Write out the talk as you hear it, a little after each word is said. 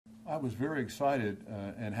I was very excited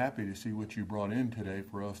and happy to see what you brought in today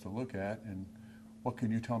for us to look at. And what can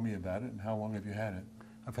you tell me about it, and how long have you had it?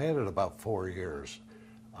 I've had it about 4 years.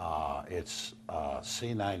 It's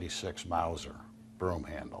C96 Mauser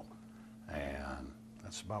Broomhandle, and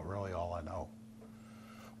that's about really all I know.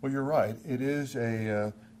 Well, you're right. It is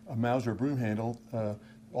a Mauser Broomhandle,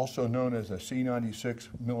 also known as a C96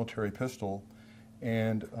 Military Pistol,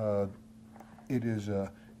 and it is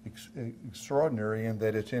extraordinary in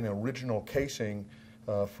that it's in original casing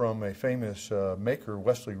from a famous maker,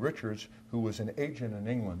 Wesley Richards, who was an agent in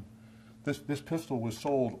England. This pistol was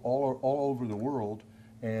sold all over the world,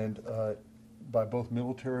 and by both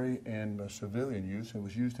military and civilian use. It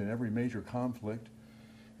was used in every major conflict,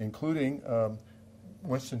 including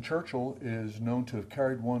Winston Churchill is known to have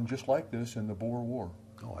carried one just like this in the Boer War.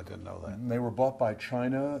 Oh, I didn't know that. And they were bought by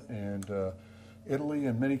China and Italy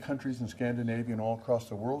and many countries in Scandinavia and all across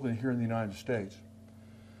the world, and here in the United States.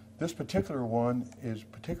 This particular one is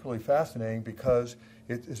particularly fascinating because,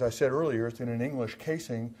 as I said earlier, it's in an English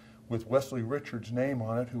casing with Wesley Richards' name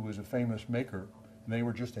on it, who was a famous maker, and they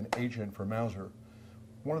were just an agent for Mauser.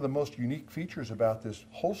 One of the most unique features about this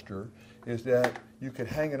holster is that you could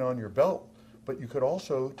hang it on your belt, but you could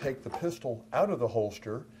also take the pistol out of the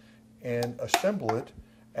holster and assemble it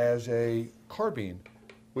as a carbine,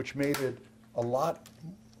 which made it a lot,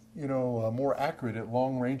 more accurate at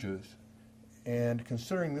long ranges. And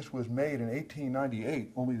considering this was made in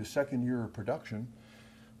 1898, only the second year of production,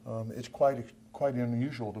 it's quite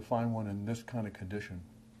unusual to find one in this kind of condition.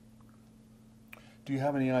 Do you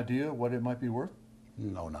have any idea what it might be worth?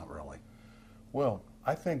 No, not really. Well,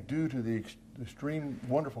 I think due to the extreme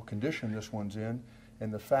wonderful condition this one's in,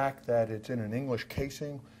 and the fact that it's in an English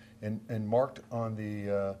casing and marked on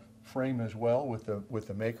the frame as well with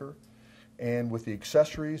the maker, and with the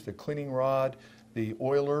accessories, the cleaning rod, the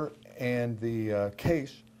oiler, and the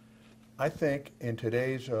case, I think in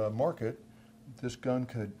today's market, this gun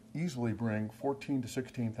could easily bring $14,000 to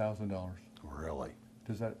 $16,000. Really?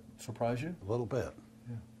 Does that surprise you? A little bit.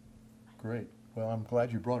 Yeah. Great. Well, I'm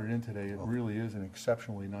glad you brought it in today. It really is an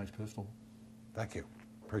exceptionally nice pistol. Thank you.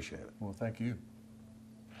 Appreciate it. Well, thank you.